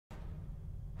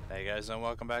Hey guys, and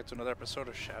welcome back to another episode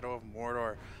of Shadow of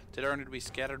Mordor. Today are going to be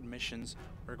scattered missions.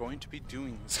 We're going to be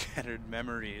doing scattered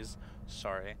memories.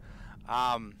 Sorry.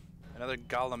 Another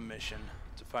Gollum mission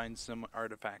to find some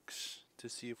artifacts to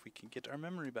see if we can get our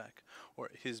memory back, or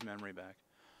his memory back.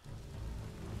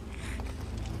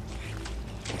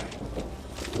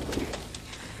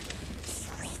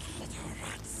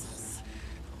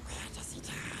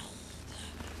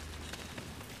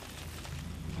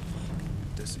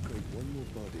 Desecrate one more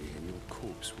body and your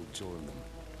corpse will join them.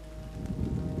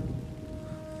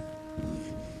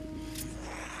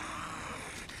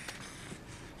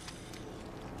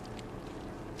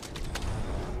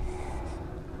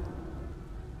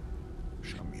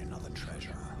 Show me another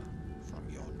treasure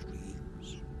from your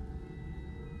dreams.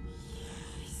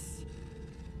 Yes.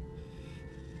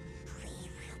 We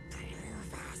will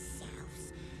prove ourselves,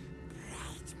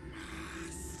 Bright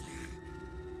Master.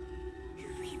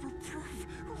 We will prove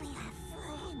we are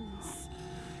friends.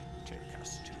 Take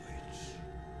us to it.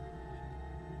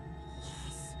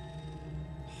 Yes.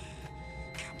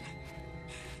 Come.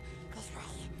 This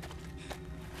way.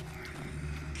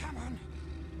 Come on.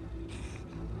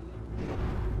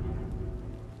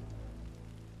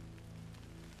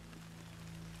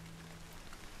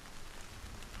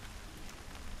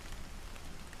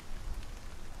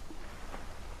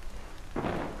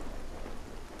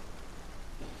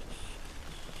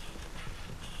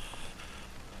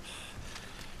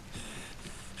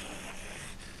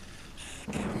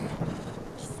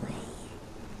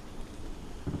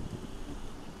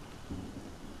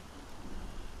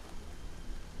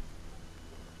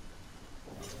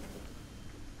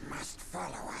 Must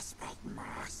follow us, Bright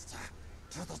Master.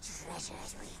 To the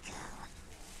treasures we go.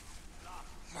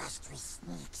 Lost we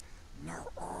sneaks, no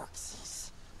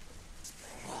orcs.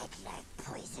 Spread like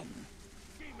poison.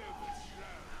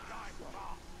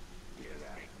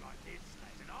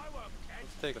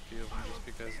 Let's take a few of them just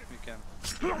because we can.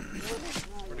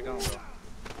 Where'd the Gollum go?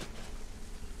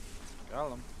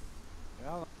 Gollum.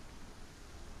 Gollum.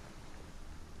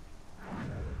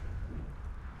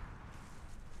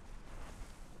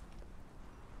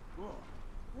 Whoa,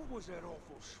 what was that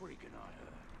awful shrieking I heard?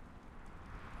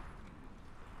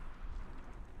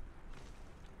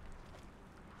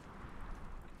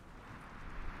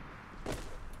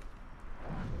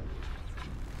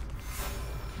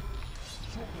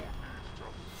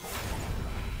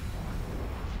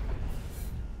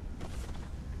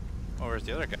 Oh, where's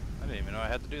the other guy? I didn't even know I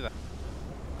had to do that.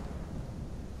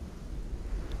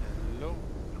 Hello?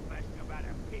 The best about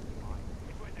a pit fight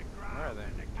is when the Where are ground they?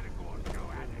 and the categories go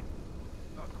at it.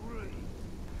 Agree.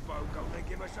 Folk only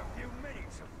give us a few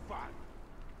minutes of fun.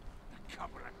 A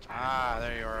couple of Ah,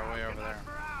 there you are, way over there.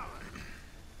 for hours.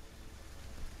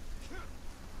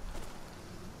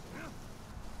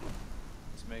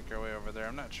 Let's make our way over there.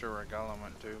 I'm not sure where Gollum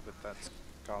went to, but that's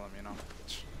Gollum, you know.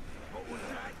 What was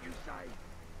that you say?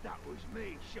 That was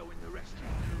me showing the rest of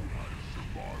you how to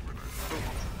survive in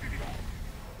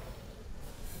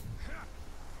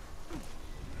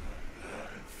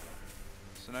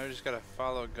So now we just gotta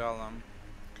follow Gollum.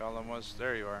 Gollum was...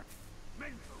 there you are. Men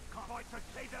who can't fight to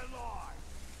stay alive.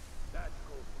 That's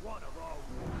called one of our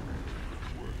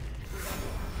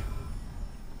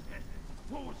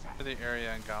What was that? To the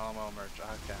area and Gollum will emerge.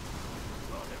 Okay.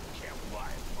 Well, them can't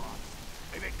wild one.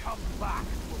 If it comes back,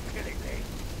 we'll kill it then.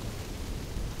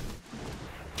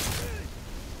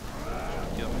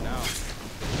 Kill me now.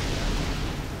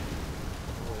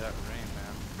 Oh, that rain,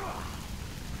 man.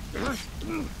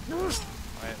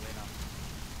 Quietly now.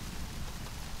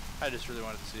 I just really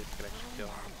wanted to see if I could actually kill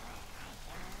him.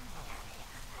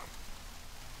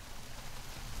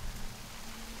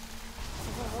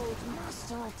 The old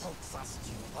master takes us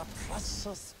to the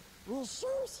precious. We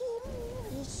shows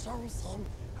him,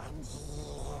 and he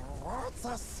rewards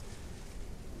us.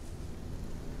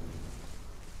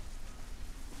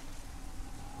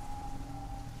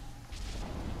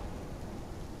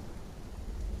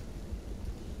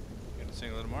 You gonna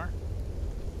sing a little more?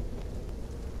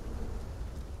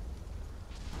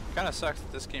 Kinda sucks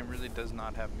that this game really does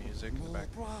not have music in the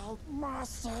back. Bright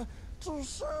Master to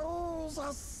shows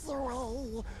us the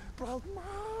way. Bright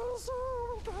Master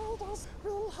will guide us,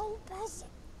 will help us.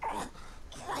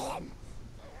 Ryan.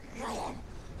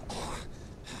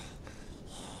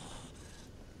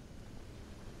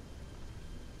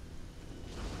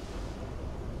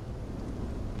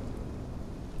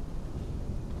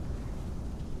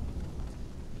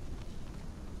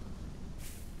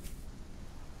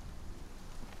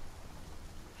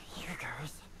 Here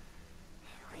goes.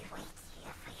 We wait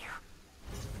here for you.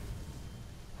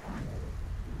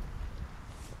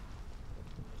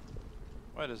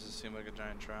 Why does this seem like a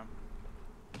giant trap?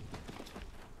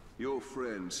 Your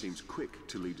friend seems quick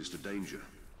to lead us to danger.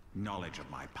 Knowledge of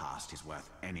my past is worth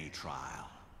any trial.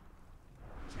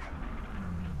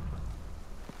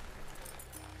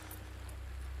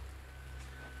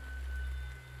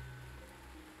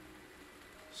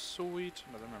 Sweet,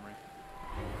 another memory.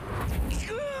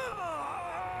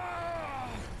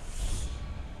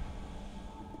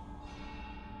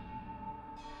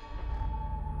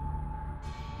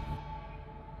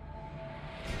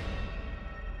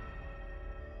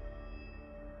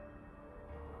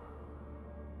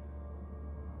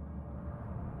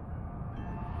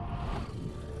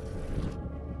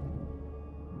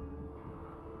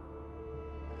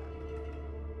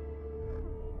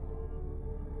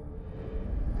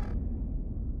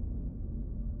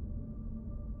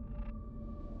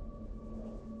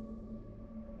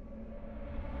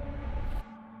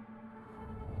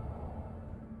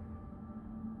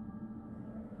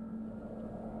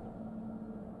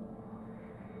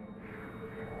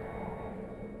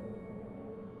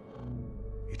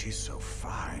 It is so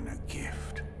fine a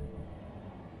gift.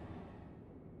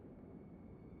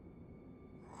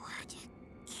 What a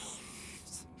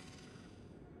gift.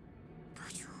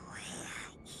 But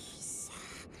where is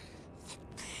the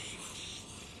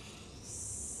precious?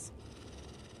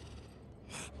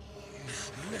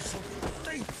 Little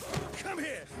thief! Come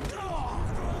here!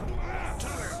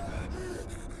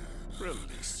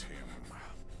 Release him.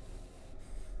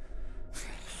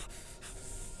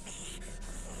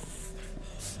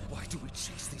 Why do we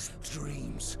chase these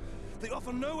dreams? They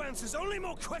offer no answers, only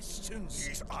more questions!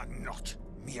 These are not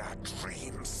mere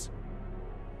dreams.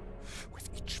 With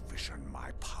each vision,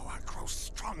 my power grows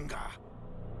stronger.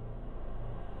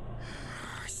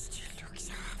 Still looks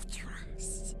after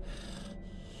us.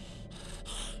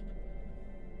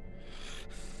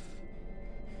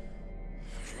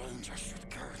 Ranger should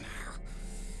go now.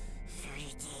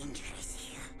 Very dangerous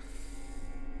here.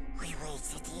 We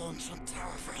wait at the ancient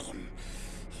tower for him.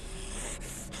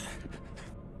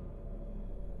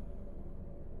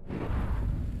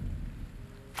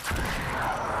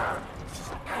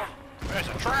 There's a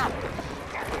trap!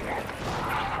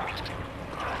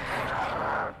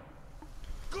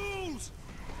 Ghouls!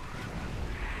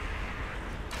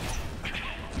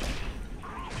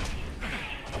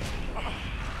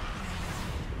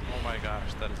 Oh my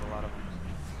gosh, that is a lot of them.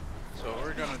 So what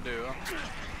we're gonna do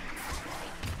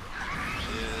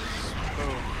is...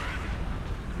 boom.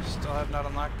 Still have not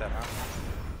unlocked that, huh?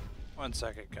 1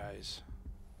 second, guys.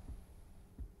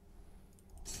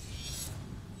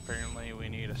 Apparently we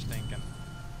need a stinking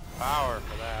power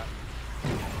for that.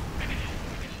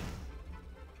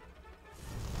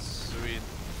 Sweet.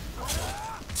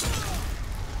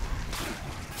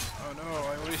 Oh no,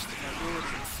 I wasted my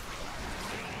bullets.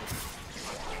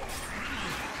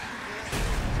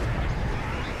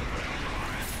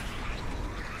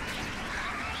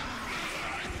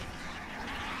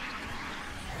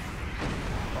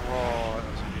 Oh, that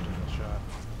was a beautiful shot.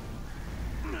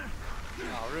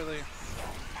 Oh, really?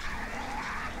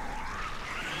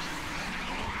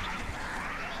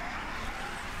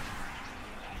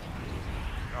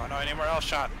 Oh no, anywhere else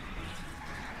shot.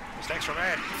 Mistakes were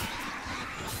made.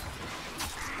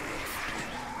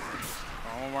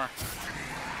 Oh, one more.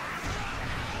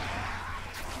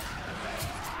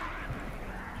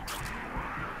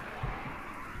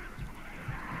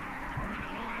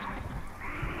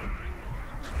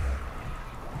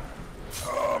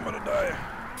 Oh, I'm gonna die.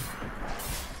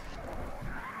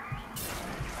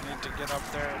 I need to get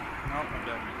up there. Nope, I'm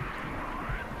dead.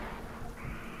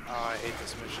 Oh, I hate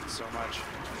this mission so much.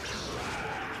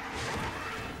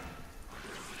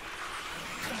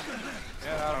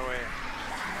 Get out of the way.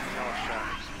 Oh, shot.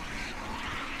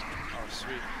 Oh,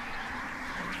 sweet.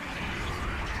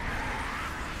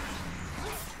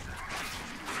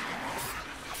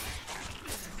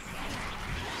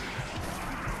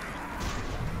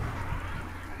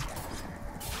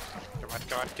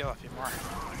 Come on, kill a few more.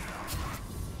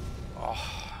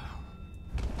 Oh.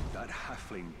 That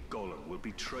halfling golem will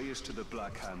betray us to the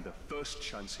Black Hand the first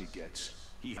chance he gets.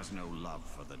 He has no love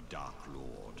for the Dark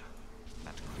Lord.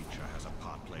 That creature has a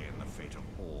part play in the fate of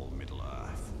all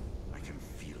Middle-earth. I can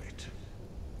feel it.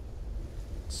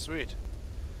 Sweet.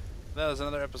 That was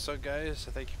another episode, guys.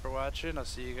 So thank you for watching. I'll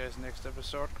see you guys next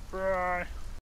episode. Bye.